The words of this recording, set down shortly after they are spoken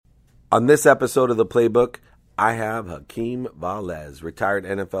On this episode of The Playbook, I have Hakeem Valles, retired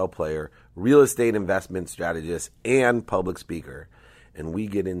NFL player, real estate investment strategist, and public speaker. And we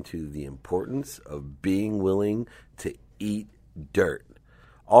get into the importance of being willing to eat dirt.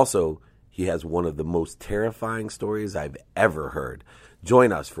 Also, he has one of the most terrifying stories I've ever heard.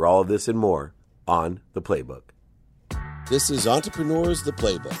 Join us for all of this and more on The Playbook. This is Entrepreneurs The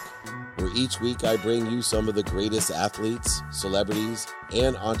Playbook, where each week I bring you some of the greatest athletes, celebrities,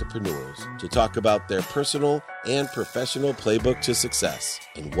 and entrepreneurs to talk about their personal and professional playbook to success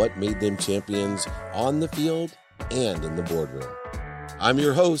and what made them champions on the field and in the boardroom. I'm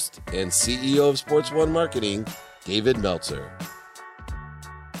your host and CEO of Sports One Marketing, David Meltzer.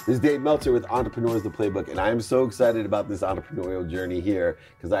 This is Dave Meltzer with Entrepreneurs The Playbook, and I'm so excited about this entrepreneurial journey here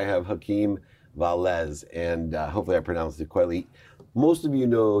because I have Hakeem Valles, and hopefully I pronounced it correctly. Most of you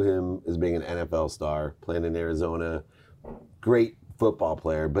know him as being an NFL star, playing in Arizona, great football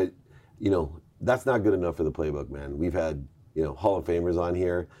player, but that's not good enough for The Playbook, man. We've had Hall of Famers on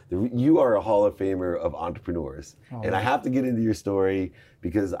here. You are a Hall of Famer of entrepreneurs, and I have to get into your story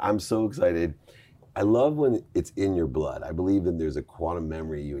because I'm so excited. I love when it's in your blood. I believe that there's a quantum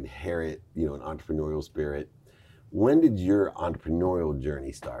memory. You inherit, an entrepreneurial spirit. When did your entrepreneurial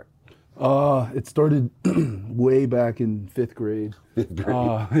journey start? It started way back in fifth grade. Fifth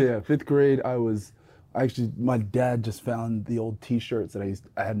grade? Fifth grade. My dad just found the old T-shirts that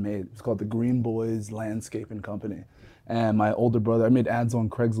I had made. It's called the Green Boys Landscaping Company. And my older brother, I made ads on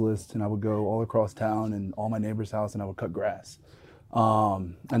Craigslist, and I would go all across town and all my neighbors' house, and I would cut grass.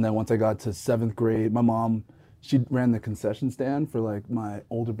 And then once I got to seventh grade, my mom, she ran the concession stand for like my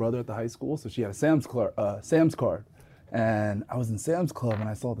older brother at the high school. So she had a Sam's card. And I was in Sam's Club and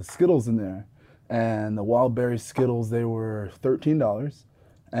I saw the Skittles in there. And the wild berry Skittles, they were $13.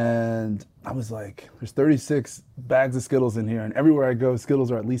 And I was like, there's 36 bags of Skittles in here. And everywhere I go,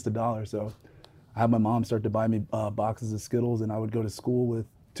 Skittles are at least $1. So I had my mom start to buy me boxes of Skittles, and I would go to school with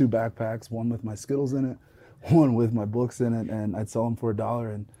 2 backpacks, one with my Skittles in it, one with my books in it, and I'd sell them for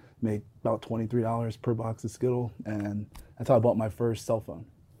 $1 and make about $23 per box of Skittle, and that's how I bought my first cell phone.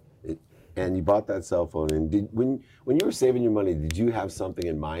 And you bought that cell phone, and when you were saving your money, did you have something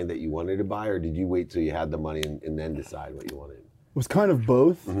in mind that you wanted to buy, or did you wait till you had the money and then decide what you wanted? It was kind of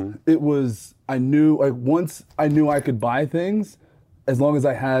both. Mm-hmm. It was, once I knew I could buy things, as long as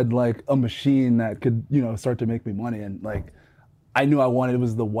I had like a machine that could, start to make me money, and like, I knew I wanted, it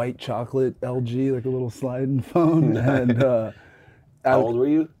was the white chocolate LG, like a little sliding phone. And how old were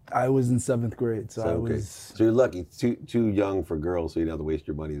you? I was in 7th grade, so I was. So you're lucky, too young for girls, so you didn't have to waste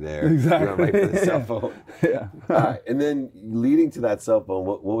your money there. Exactly. You're right for the cell phone. Yeah. All right, and then leading to that cell phone,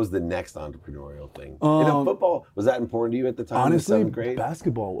 what was the next entrepreneurial thing? Football, was that important to you at the time? Honestly, in 7th grade?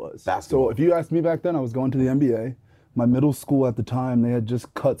 basketball was. Basketball. So if you asked me back then, I was going to the NBA. My middle school at the time, they had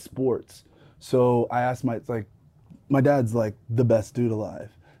just cut sports. So I asked my dad's like the best dude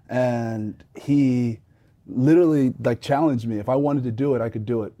alive. And he literally challenged me. If I wanted to do it, I could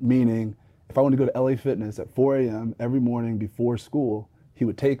do it. Meaning, if I wanted to go to LA Fitness at 4 a.m. every morning before school, he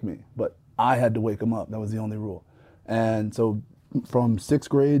would take me. But I had to wake him up. That was the only rule. And so from 6th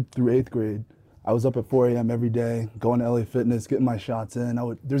grade through 8th grade, I was up at 4 a.m. every day, going to LA Fitness, getting my shots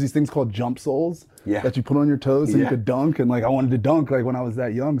in. There's these things called jump soles that you put on your toes so you could dunk. And I wanted to dunk when I was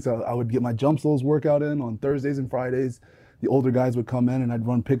that young. So I would get my jump soles workout in on Thursdays and Fridays. The older guys would come in and I'd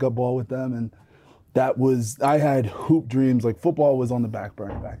run pickup ball with them. And I had hoop dreams. Football was on the back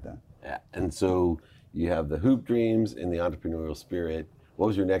burner back then. Yeah, and so you have the hoop dreams and the entrepreneurial spirit. What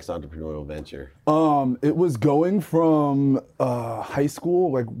was your next entrepreneurial venture? It was going from high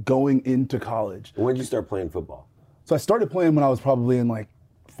school, going into college. When did you start playing football? So I started playing when I was probably in 4th,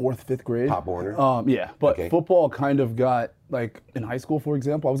 5th grade. Pop Warner? Yeah, but Okay. Football kind of got, in high school, for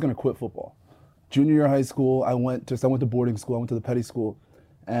example, I was going to quit football. Junior year of high school, I went to boarding school, I went to the petty school,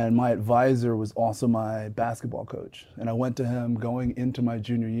 and my advisor was also my basketball coach. And I went to him going into my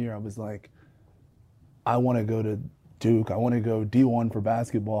junior year. I was like, I want to go to Duke. I want to go D1 for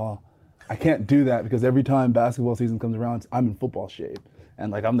basketball. I can't do that because every time basketball season comes around, I'm in football shape.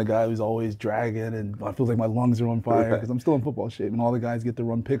 And I'm the guy who's always dragging, and I feel like my lungs are on fire because I'm still in football shape. And all the guys get to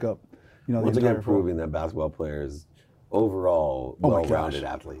run pickup. Once again, proving that basketball players overall well-rounded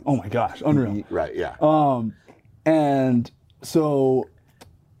athletes. Oh my gosh, unreal. Right, yeah. And so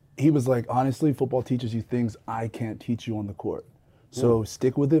he was like, honestly, football teaches you things I can't teach you on the court. So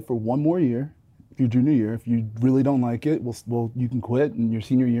stick with it for one more year. If your junior year, if you really don't like it, you can quit, and your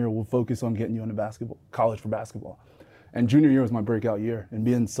senior year we'll focus on getting you into college for basketball. And junior year was my breakout year, and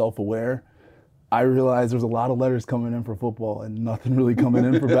being self-aware, I realized there's a lot of letters coming in for football and nothing really coming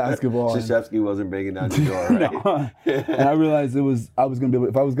in for basketball. Krzyzewski wasn't banging down the door, right? No. And I realized I was going to be able,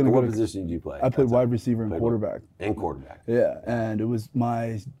 if I was going to go What to, position did you play? I played wide receiver and quarterback. And quarterback. Yeah, and it was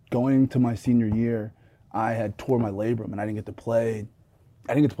going to my senior year, I had tore my labrum and I didn't get to play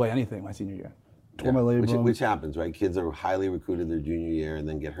anything my senior year. Tore my labrum. Which happens, right? Kids are highly recruited their junior year and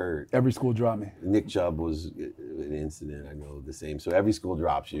then get hurt. Every school dropped me. Nick Chubb was an incident, I know, the same. So every school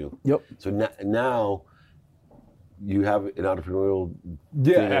drops you. Yep. So now you have an entrepreneurial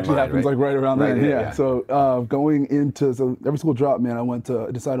Yeah, it actually happens like right around then. Yeah. So every school dropped me and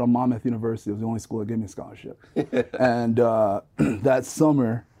I decided on Monmouth University. It was the only school that gave me a scholarship. And that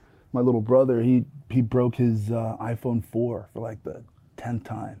summer, my little brother, he broke his iPhone 4 for like the 10th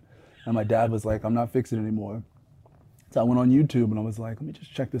time. And my dad was like, I'm not fixing it anymore. So I went on YouTube and I was like, let me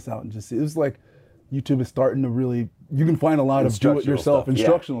just check this out and just see. It was like YouTube is starting to really, you can find a lot of do-it-yourself,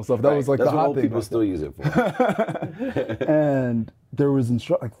 instructional stuff. That was like the hot thing. People still use it for. And there was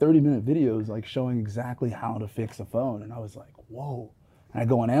like 30-minute videos like showing exactly how to fix a phone. And I was like, whoa. And I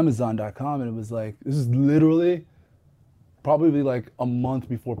go on Amazon.com and it was like, this is literally probably like a month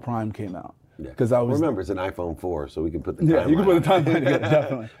before Prime came out. Because remember, it's an iPhone 4, so we can put the timeline. Yeah, you can put the timeline together,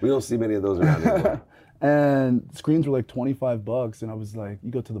 definitely. We don't see many of those around anymore. And screens were like $25, and I was like,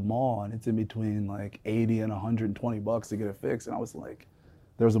 you go to the mall, and it's in between like $80 and $120 to get it fixed, and I was like,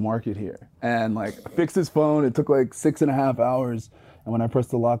 there's a market here. And like, I fixed his phone. It took like 6.5 hours, and when I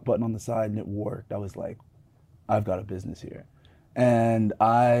pressed the lock button on the side and it worked, I was like, I've got a business here. And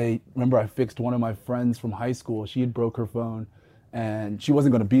I remember I fixed one of my friends from high school. She had broke her phone. And she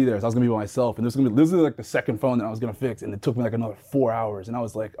wasn't going to be there, so I was going to be by myself. And this was like the second phone that I was going to fix, and it took me like another 4 hours. And I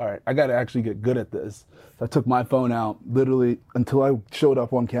was like, all right, I got to actually get good at this. So I took my phone out, literally, until I showed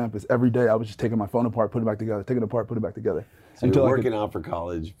up on campus. Every day, I was just taking my phone apart, putting it back together, taking it apart, putting it back together. So you're working out for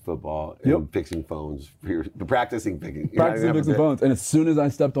college football and fixing phones, practicing fixing phones. And as soon as I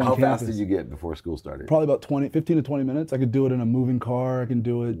stepped on campus. How fast did you get before school started? Probably about 15 to 20 minutes. I could do it in a moving car. I can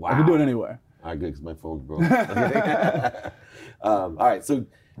do it. Wow. I can do it anywhere. All right, good, because my phone's broke. All right, so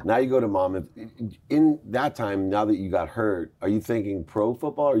now you go to Monmouth. In that time, now that you got hurt, are you thinking pro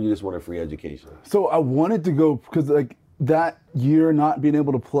football or you just want a free education? So I wanted to go because like that year not being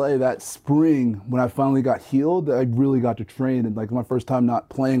able to play, that spring when I finally got healed, I really got to train. And like my first time not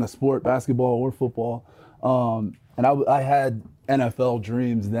playing a sport, basketball or football. And I had NFL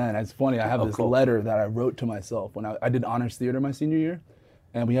dreams then. It's funny, I have this letter that I wrote to myself when I did honors theater my senior year.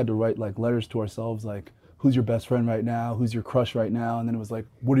 And we had to write like letters to ourselves like, who's your best friend right now? Who's your crush right now? And then it was like,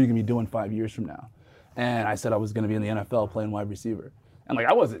 what are you gonna be doing 5 years from now? And I said I was gonna be in the NFL playing wide receiver. And like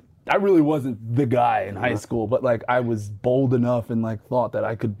I really wasn't the guy in high school, but like I was bold enough and like thought that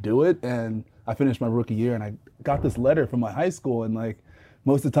I could do it. And I finished my rookie year and I got this letter from my high school. And like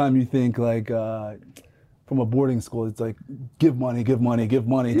most of the time you think like from a boarding school, it's like give money type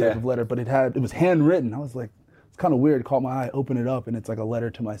of letter, but it was handwritten. I was like, it's kind of weird. Caught my eye, open it up, and it's like a letter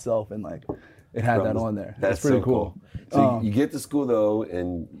to myself, and like it had that on there. That's pretty so cool. So you get to school though,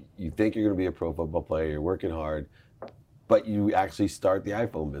 and you think you're going to be a pro football player. You're working hard, but you actually start the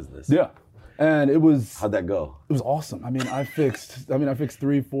iPhone business. Yeah, and it was. How'd that go? It was awesome. I fixed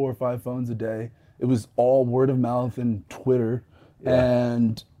 3, 4, 5 phones a day. It was all word of mouth and Twitter,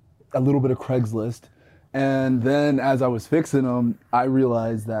 and a little bit of Craigslist. And then as I was fixing them, I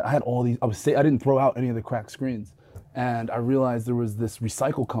realized that I had all these, I didn't throw out any of the cracked screens. And I realized there was this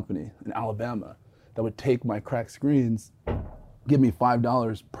recycle company in Alabama that would take my cracked screens, give me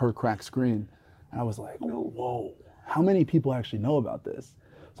 $5 per cracked screen. And I was like, whoa, how many people actually know about this?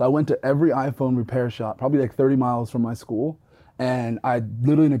 So I went to every iPhone repair shop, probably like 30 miles from my school. And I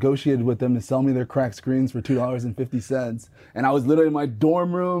literally negotiated with them to sell me their cracked screens for $2.50. And I was literally in my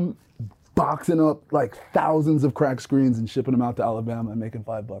dorm room, boxing up like thousands of cracked screens and shipping them out to Alabama and making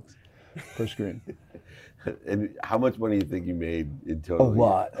 $5 per screen. And how much money do you think you made in total?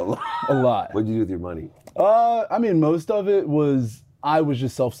 A lot. What did you do with your money? Most of it was, I was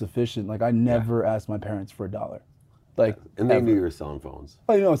just self-sufficient. Like I never asked my parents for $1. Like, and they knew you were selling phones.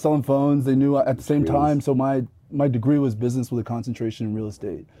 Oh, selling phones. They knew at the same time. So my degree was business with a concentration in real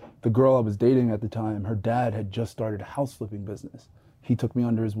estate. The girl I was dating at the time, her dad had just started a house flipping business. He took me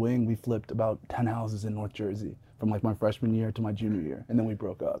under his wing. We flipped about 10 houses in North Jersey from like my freshman year to my junior year, and then we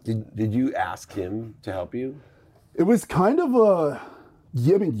broke up. Did you ask him to help you? It was kind of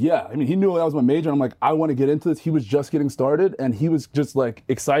he knew that was my major, and I'm like, I want to get into this. He was just getting started, and he was just like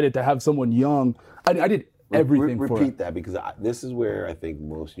excited to have someone young. I did everything for him. Repeat that, because this is where I think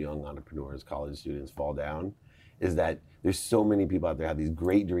most young entrepreneurs, college students fall down, is that there's so many people out there have these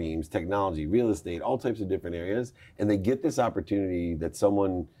great dreams, technology, real estate, all types of different areas, and they get this opportunity that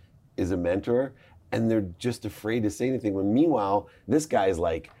someone is a mentor, and they're just afraid to say anything. When meanwhile, this guy is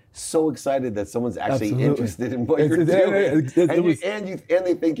like so excited that someone's actually Absolutely. interested in what you're doing, and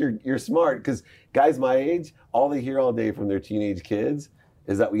they think you're smart. Because guys my age, all they hear all day from their teenage kids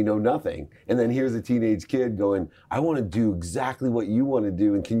is that we know nothing. And then here's a teenage kid going, I want to do exactly what you want to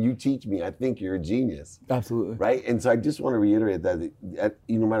do, and can you teach me? I think you're a genius. Absolutely. Right? And so I just want to reiterate that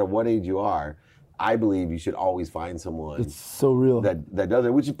no matter what age you are, I believe you should always find someone It's so real. that does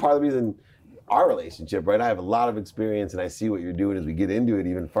it, which is part of the reason our relationship, right? I have a lot of experience, and I see what you're doing as we get into it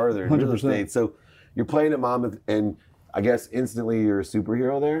even further in real 100%. estate. So you're playing at Monmouth, and I guess instantly you're a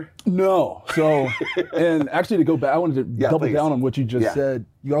superhero there? No. So, and actually to go back, I wanted to double please. down on what you just said.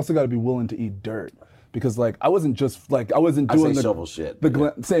 You also got to be willing to eat dirt. Because like I wasn't doing the shovel shit.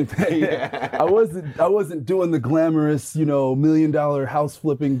 Same thing. I wasn't doing the glamorous, $1 million house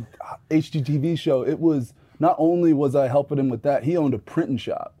flipping HGTV show. It was, not only was I helping him with that, he owned a printing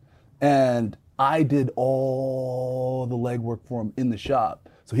shop, and I did all the legwork for him in the shop,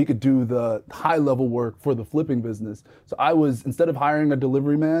 so he could do the high level work for the flipping business. So I was, instead of hiring a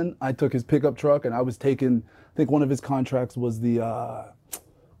delivery man, I took his pickup truck, and I was taking, I think one of his contracts was the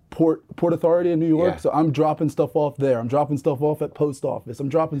Port Authority in New York. Yeah. So I'm dropping stuff off there. I'm dropping stuff off at post office. I'm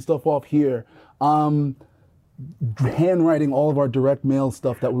dropping stuff off here. Handwriting all of our direct mail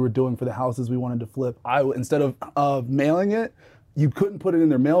stuff that we were doing for the houses we wanted to flip. Instead of mailing it, you couldn't put it in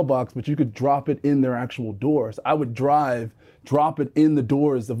their mailbox, but you could drop it in their actual doors. I would drop it in the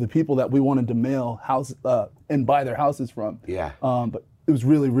doors of the people that we wanted to mail and buy their houses from. Yeah. But it was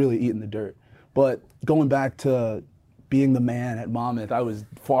really, really eating the dirt. But going back to being the man at Monmouth, I was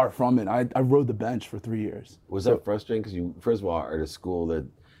far from it. I rode the bench for 3 years. Was that frustrating? Because you, first of all, are at a school that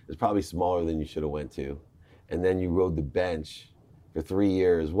is probably smaller than you should have went to, and then you rode the bench for 3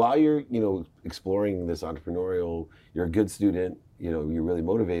 years while you're, exploring this entrepreneurial. You're a good student. You're really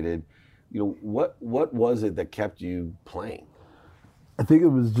motivated. What was it that kept you playing? I think it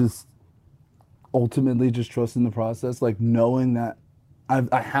was just ultimately just trusting the process, like knowing that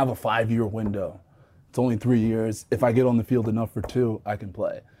I have a 5-year window. It's only 3 years. If I get on the field enough for 2, I can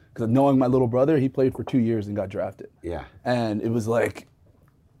play. Because knowing my little brother, he played for 2 years and got drafted. Yeah. And it was like,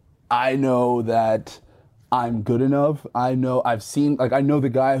 I know that I'm good enough. I know the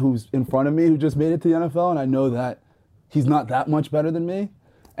guy who's in front of me who just made it to the NFL, and I know that he's not that much better than me.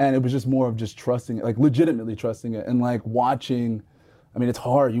 And it was just more of just trusting it, like legitimately trusting it, and like watching. I mean, it's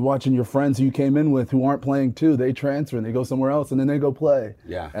hard. You watching your friends who you came in with who aren't playing too. They transfer and they go somewhere else, and then they go play.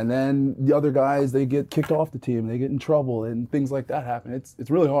 Yeah. And then the other guys, they get kicked off the team. They get in trouble, and things like that happen. It's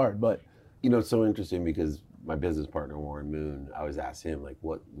really hard, but. It's so interesting because my business partner, Warren Moon, I always ask him, like,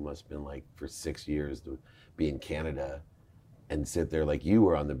 what must have been like for 6 years to be in Canada and sit there like you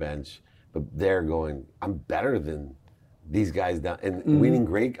were on the bench, but they're going, I'm better than these guys down and winning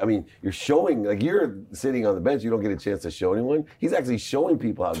great. I mean, you're showing, like, you're sitting on the bench, you don't get a chance to show anyone. He's actually showing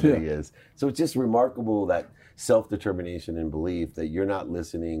people how good he is. So it's just remarkable, that self-determination and belief that you're not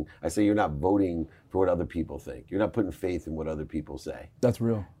listening. I say you're not voting for what other people think. You're not putting faith in what other people say. That's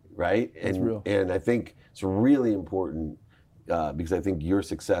real. Right? That's real. And I think it's really important because I think your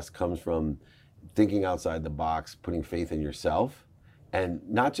success comes from thinking outside the box, putting faith in yourself, and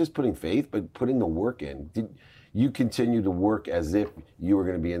not just putting faith, but putting the work in. Did you continue to work as if you were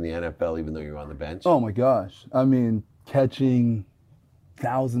going to be in the NFL even though you were on the bench? Oh my gosh. I mean, catching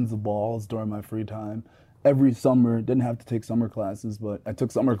thousands of balls during my free time. Every summer, didn't have to take summer classes, but I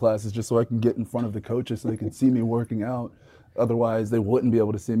took summer classes just so I can get in front of the coaches so they could see me working out. Otherwise, they wouldn't be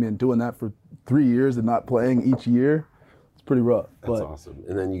able to see me. And doing that for 3 years and not playing each year, it's pretty rough. That's awesome.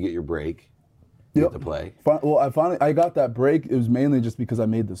 And then you get your break. You get to play. Well, I got that break. It was mainly just because I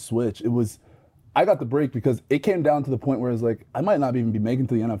made the switch. I got the break because it came down to the point where it was like, I might not even be making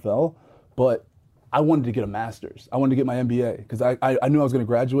to the NFL, but I wanted to get a master's. I wanted to get my MBA because I knew I was going to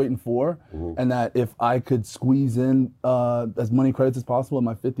graduate in 4, and that if I could squeeze in as many credits as possible in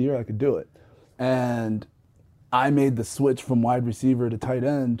my 5th year, I could do it. And I made the switch from wide receiver to tight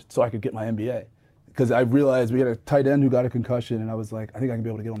end so I could get my MBA, because I realized we had a tight end who got a concussion, and I was like, I think I can be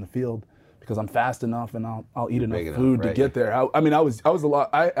able to get on the field because I'm fast enough and I'll eat enough food to get there. I mean, I was a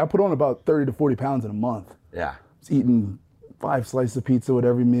lot. I put on about 30 to 40 pounds in a month. Yeah. I was eating 5 slices of pizza with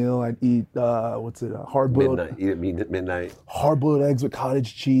every meal. I'd eat hard-boiled midnight. Hard-boiled eggs with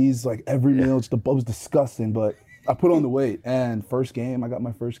cottage cheese, like every meal. It was disgusting, but I put on the weight. And first game, I got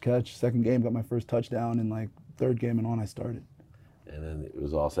my first catch. Second game, got my first touchdown. And like third game and on, I started. And then it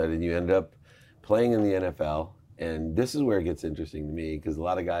was all said, and you end up playing in the NFL. And this is where it gets interesting to me, because a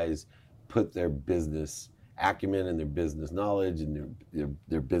lot of guys put their business acumen and their business knowledge and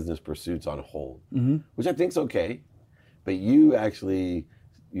their business pursuits on hold, which I think is okay. But you actually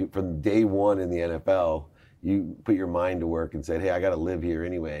from day one in the NFL, you put your mind to work and said, "Hey, I got to live here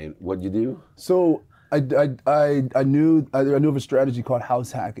anyway." What'd you do? So I knew of a strategy called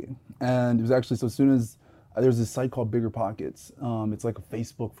house hacking, and it was actually, so as soon as there's this site called Bigger Pockets. It's like a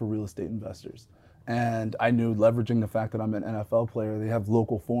Facebook for real estate investors. And I knew, leveraging the fact that I'm an NFL player, they have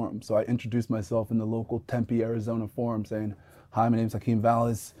local forums. So I introduced myself in the local Tempe, Arizona forum saying, "Hi, my name's Hakeem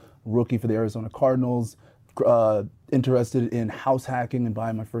Valles, rookie for the Arizona Cardinals, interested in house hacking and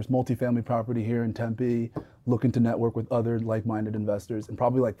buying my first multifamily property here in Tempe, looking to network with other like-minded investors." And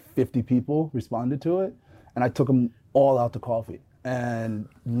probably like 50 people responded to it. And I took them all out to coffee and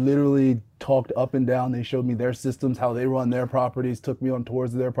literally talked up and down. They showed me their systems, how they run their properties, took me on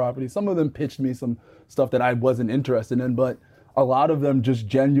tours of their properties. Some of them pitched me some stuff that I wasn't interested in, but a lot of them just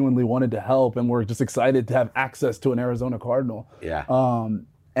genuinely wanted to help and were just excited to have access to an Arizona Cardinal. Yeah.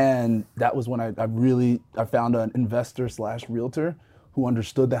 And that was when I found an investor / realtor who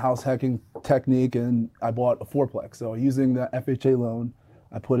understood the house hacking technique, and I bought a fourplex. So using the FHA loan,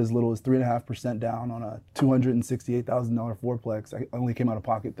 I put as little as 3.5% down on a $268,000 fourplex. I only came out of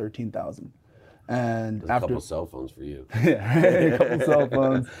pocket $13,000. And There's after a couple cell phones for you. yeah, a couple cell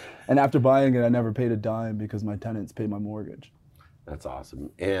phones. And after buying it, I never paid a dime because my tenants paid my mortgage. That's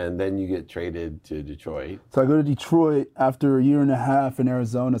awesome. And then you get traded to Detroit. So I go to Detroit after a year and a half in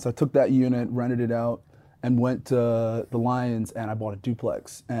Arizona. So I took that unit, rented it out, and went to the Lions, and I bought a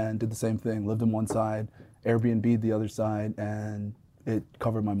duplex and did the same thing. Lived on one side, Airbnb'd the other side, and it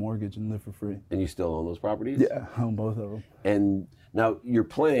covered my mortgage and lived for free. And you still own those properties? Yeah, I own both of them. And now you're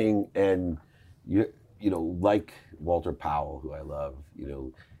playing, and you know, like Walter Powell, who I love, you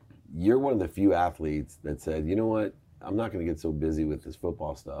know, you're one of the few athletes that said, you know what, I'm not going to get so busy with this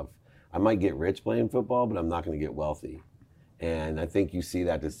football stuff. I might get rich playing football, but I'm not going to get wealthy. And I think you see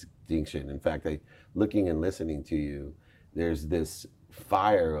that distinction. In fact, looking and listening to you, there's this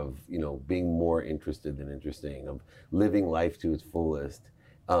fire of, you know, being more interested than interesting, of living life to its fullest.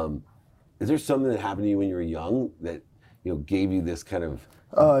 Is there something that happened to you when you were young that, you know, gave you this kind of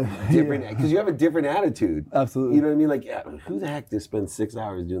different, because you have a different attitude. Absolutely. You know what I mean? Like, yeah, who the heck just spends 6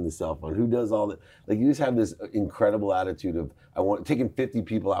 hours doing the cell phone? Who does all that? Like, you just have this incredible attitude of, I want taking 50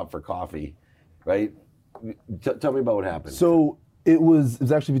 people out for coffee, right? Tell me about what happened. So it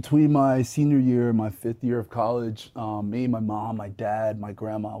was actually between my senior year and my 5th year of college. Me, my mom, my dad, my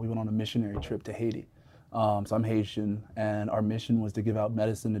grandma, we went on a missionary trip to Haiti. So I'm Haitian, and our mission was to give out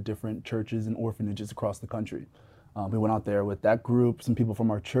medicine to different churches and orphanages across the country. We went out there with that group, some people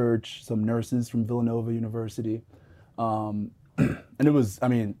from our church, some nurses from Villanova University. And it was, I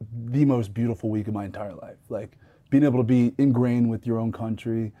mean, the most beautiful week of my entire life. Like, being able to be ingrained with your own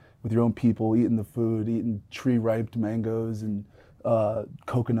country, with your own people, eating the food, eating tree-ripe mangoes and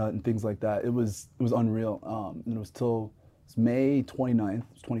coconut and things like that. It was unreal. And it was May 29th, it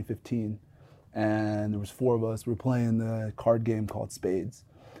was 2015. And there was 4 of us. We were playing the card game called Spades.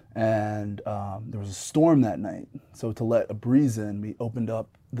 And there was a storm that night. So to let a breeze in, we opened up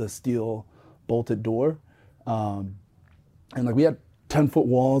the steel bolted door. And like, we had 10-foot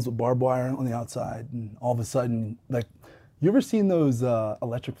walls with barbed wire on the outside. And all of a sudden, like, you ever seen those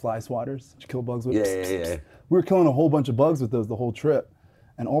electric fly swatters that you kill bugs with? Yeah. We were killing a whole bunch of bugs with those the whole trip.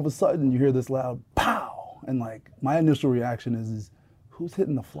 And all of a sudden, you hear this loud pow. And like, my initial reaction is who's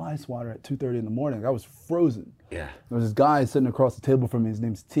hitting the fly swatter at 2:30 in the morning? Like, I was frozen. Yeah. There was this guy sitting across the table from me. His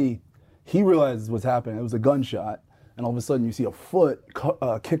name's T. He realizes what's happening. It was a gunshot. And all of a sudden, you see a foot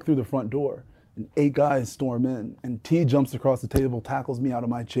kick through the front door. And 8 guys storm in. And T jumps across the table, tackles me out of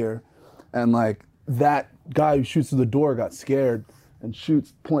my chair. And like, that guy who shoots through the door got scared and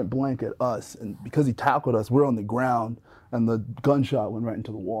shoots point blank at us. And because he tackled us, we're on the ground. And the gunshot went right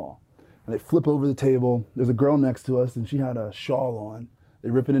into the wall. And they flip over the table. There's a girl next to us, and she had a shawl on. They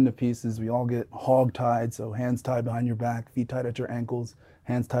rip it into pieces. We all get hog-tied, so hands tied behind your back, feet tied at your ankles,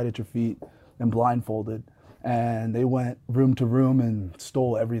 hands tied at your feet, and blindfolded. And they went room to room and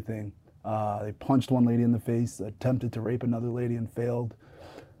stole everything. They punched one lady in the face, attempted to rape another lady, and failed.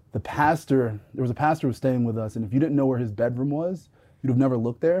 There was a pastor who was staying with us, and if you didn't know where his bedroom was, you'd have never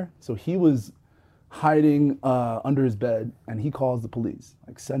looked there. So he was hiding under his bed, and he calls the police,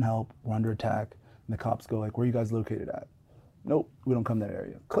 like, send help, we're under attack. And the cops go, like, where are you guys located at? Nope, we don't come that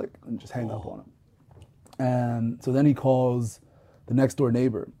area. Click, and just hang up on him. And so then he calls the next door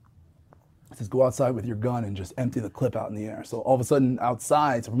neighbor. He says, go outside with your gun and just empty the clip out in the air. So all of a sudden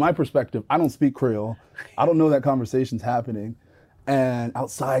outside, so from my perspective, I don't speak Creole. I don't know that conversation's happening. And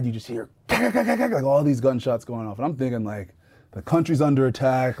outside you just hear like all these gunshots going off. And I'm thinking, like, the country's under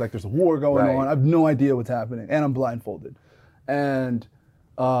attack, like there's a war going on. I have no idea what's happening, and I'm blindfolded. And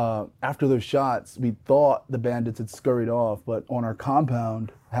after those shots, we thought the bandits had scurried off, but on our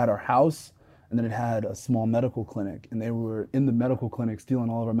compound had our house, and then it had a small medical clinic, and they were in the medical clinic stealing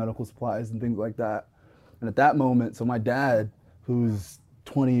all of our medical supplies and things like that. And at that moment, so my dad, who's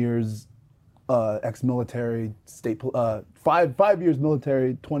 20 years ex-military, state, 5 years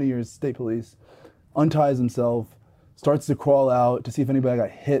military, 20 years state police, unties himself, starts to crawl out to see if anybody got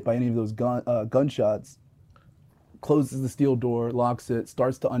hit by any of those gunshots, closes the steel door, locks it,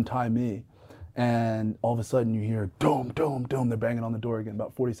 starts to untie me. And all of a sudden you hear, dome, dome, dome. They're banging on the door again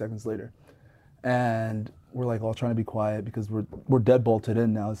about 40 seconds later. And we're like all trying to be quiet because we're dead bolted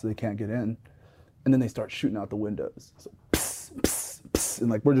in now, so they can't get in. And then they start shooting out the windows. So, pss, pss, pss, and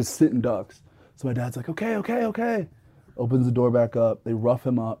like we're just sitting ducks. So my dad's like, okay, okay, okay. Opens the door back up. They rough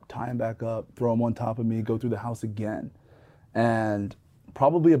him up, tie him back up, throw him on top of me, go through the house again. And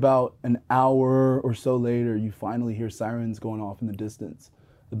probably about an hour or so later, you finally hear sirens going off in the distance.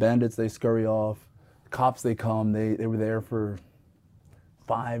 The bandits, they scurry off. The cops, they come. They were there for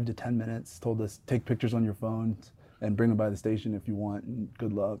 5 to 10 minutes, told us, take pictures on your phones and bring them by the station if you want, and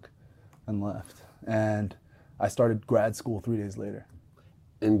good luck, and left. And I started grad school 3 days later.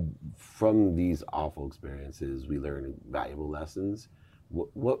 And from these awful experiences, we learned valuable lessons.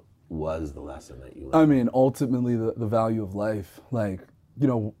 What was the lesson that you learned? I mean, ultimately, the value of life. Like, you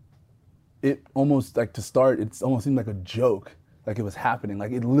know, it almost, like, to start, it almost seemed like a joke, like it was happening.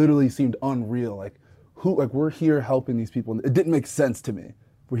 Like, it literally seemed unreal. Like, we're here helping these people. It didn't make sense to me.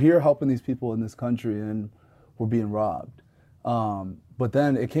 We're here helping these people in this country, and we're being robbed. But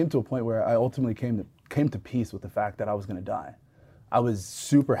then it came to a point where I ultimately came to peace with the fact that I was going to die. I was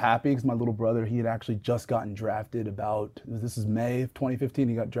super happy because my little brother, he had actually just gotten drafted this is May of 2015,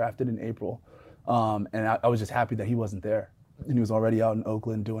 he got drafted in April. And I was just happy that he wasn't there. And he was already out in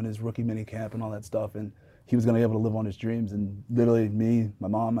Oakland doing his rookie mini camp and all that stuff. And he was gonna be able to live on his dreams. And literally me, my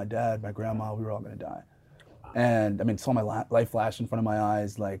mom, my dad, my grandma, we were all gonna die. And I mean, saw my life flash in front of my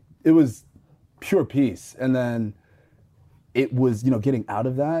eyes. Like, it was pure peace. And then it was, you know, getting out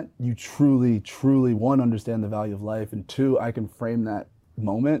of that, you truly, truly, one, understand the value of life, and two, I can frame that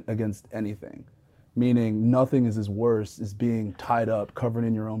moment against anything. Meaning nothing is as worse as being tied up, covered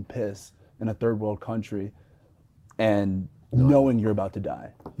in your own piss in a third world country and knowing you're about to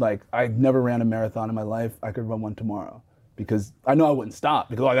die. Like, I never ran a marathon in my life. I could run one tomorrow because I know I wouldn't stop,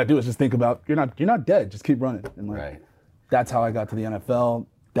 because all I gotta do is just think about, you're not dead, just keep running. And like, right. That's how I got to the NFL.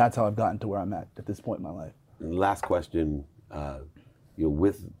 That's how I've gotten to where I'm at this point in my life. Last question. You know,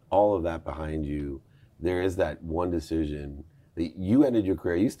 with all of that behind you, there is that one decision that you ended your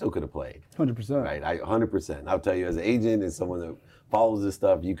career. You still could have played. 100%. Right, 100%. I'll tell you, as an agent and someone that follows this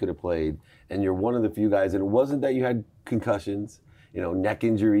stuff, you could have played, and you're one of the few guys. And it wasn't that you had concussions, you know, neck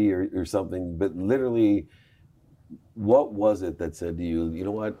injury or something, but literally, what was it that said to you, you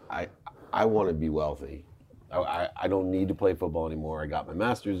know what, I want to be wealthy. I don't need to play football anymore. I got my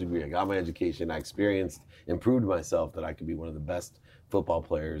master's degree. I got my education. I experienced and proved myself that I could be one of the best football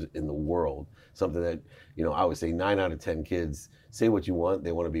players in the world. Something that, you know, I would say 9 out of 10 kids say what you want.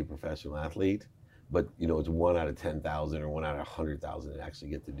 They want to be a professional athlete, but, you know, it's 1 out of 10,000 or 1 out of 100,000 that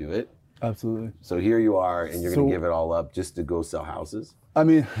actually get to do it. Absolutely. So here you are, and you're going to give it all up just to go sell houses? I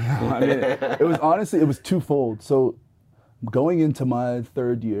mean, it was twofold. So going into my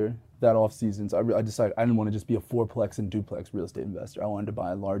third year, that off seasons, I decided I didn't want to just be a fourplex and duplex real estate investor. I wanted to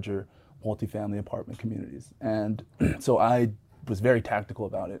buy larger multifamily apartment communities. And so I was very tactical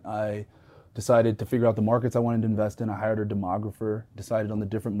about it. I decided to figure out the markets I wanted to invest in. I hired a demographer, decided on the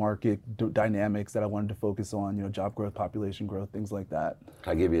different market dynamics that I wanted to focus on, you know, job growth, population growth, things like that.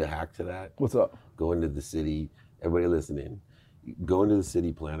 Can I give you a hack to that? What's up? Go into the city, everybody listening, go into the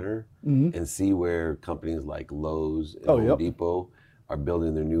city planner and see where companies like Lowe's and Home Depot are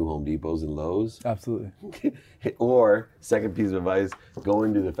building their new Home Depots and Lowe's. Absolutely. Or, second piece of advice, go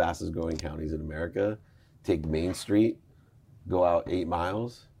into the fastest growing counties in America, take Main Street, go out 8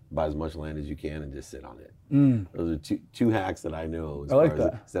 miles, buy as much land as you can, and just sit on it. Those are two hacks that I know as I like far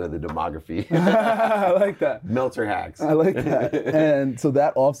as that. instead of the demography. I like that. Meltzer hacks. I like that. And so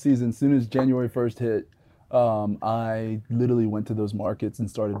that off season, as soon as January 1st hit, I literally went to those markets and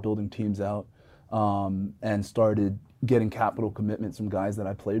started building teams out, and started getting capital commitments from guys that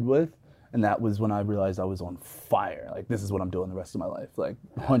I played with. And that was when I realized I was on fire. Like, this is what I'm doing the rest of my life, like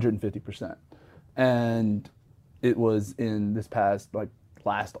 150%. And it was in this past, like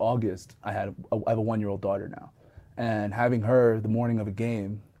last August, I have a 1-year-old daughter now. And having her the morning of a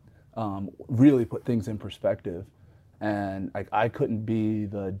game really put things in perspective. And I couldn't be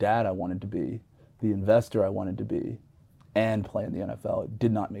the dad I wanted to be, the investor I wanted to be, and play in the NFL. It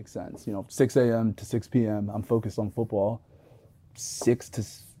did not make sense. You know, 6 a.m. to 6 p.m., I'm focused on football. 6 to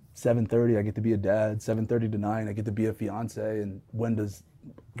 7:30, I get to be a dad. 7:30 to 9, I get to be a fiance. And when does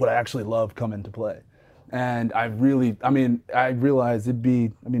what I actually love come into play? And I realized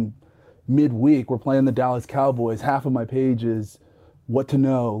midweek, we're playing the Dallas Cowboys. Half of my page is what to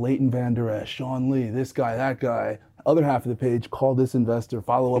know, Leighton Vander Esch, Sean Lee, this guy, that guy. Other half of the page, call this investor,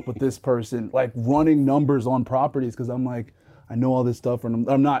 follow up with this person, like running numbers on properties, because I'm like, I know all this stuff, and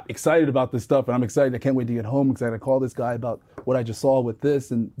I'm not excited about this stuff, and I'm excited. I can't wait to get home because I got to call this guy about what I just saw with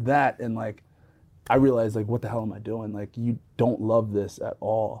this and that. And like, I realized, like, what the hell am I doing? Like, you don't love this at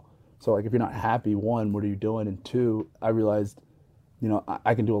all. So like, if you're not happy, one, what are you doing? And two, I realized, you know,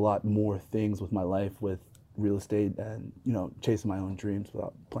 I can do a lot more things with my life with real estate and, you know, chasing my own dreams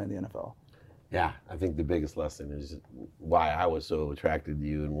without playing the NFL. Yeah, I think the biggest lesson is why I was so attracted to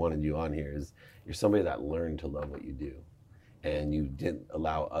you and wanted you on here is you're somebody that learned to love what you do. And you didn't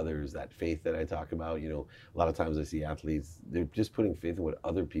allow others that faith that I talk about. You know, a lot of times I see athletes, they're just putting faith in what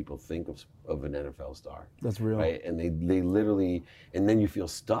other people think of an NFL star. That's real. Right? And they literally, and then you feel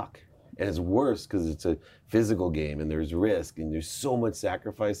stuck. And it's worse because it's a physical game and there's risk and there's so much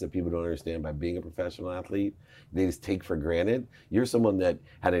sacrifice that people don't understand by being a professional athlete. They just take for granted. You're someone that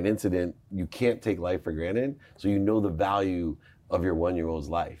had an incident, you can't take life for granted, so you know the value of your 1-year-old's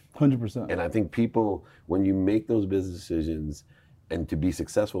life. 100%. And I think people, when you make those business decisions and to be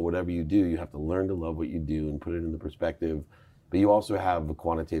successful, whatever you do, you have to learn to love what you do and put it into perspective. But you also have a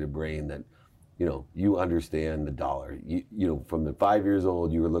quantitative brain that, you know, you understand the dollar. You know, from the 5 years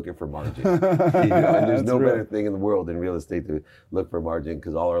old, you were looking for margin. You know, and there's no better thing in the world than real estate to look for margin,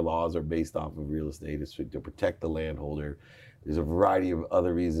 because all our laws are based off of real estate. It's to protect the landholder. There's a variety of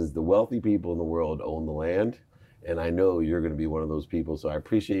other reasons. The wealthy people in the world own the land. And I know you're going to be one of those people. So I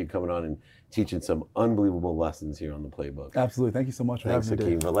appreciate you coming on and teaching some unbelievable lessons here on the Playbook. Absolutely. Thank you so much for having me. Thanks,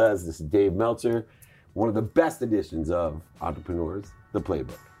 Hakeem Valles. This is Dave Meltzer, one of the best editions of Entrepreneurs, the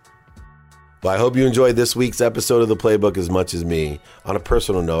Playbook. Well, I hope you enjoyed this week's episode of The Playbook as much as me. On a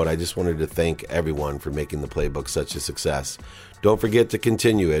personal note, I just wanted to thank everyone for making The Playbook such a success. Don't forget to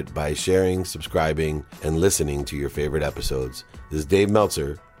continue it by sharing, subscribing, and listening to your favorite episodes. This is Dave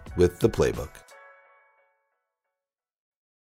Meltzer with The Playbook.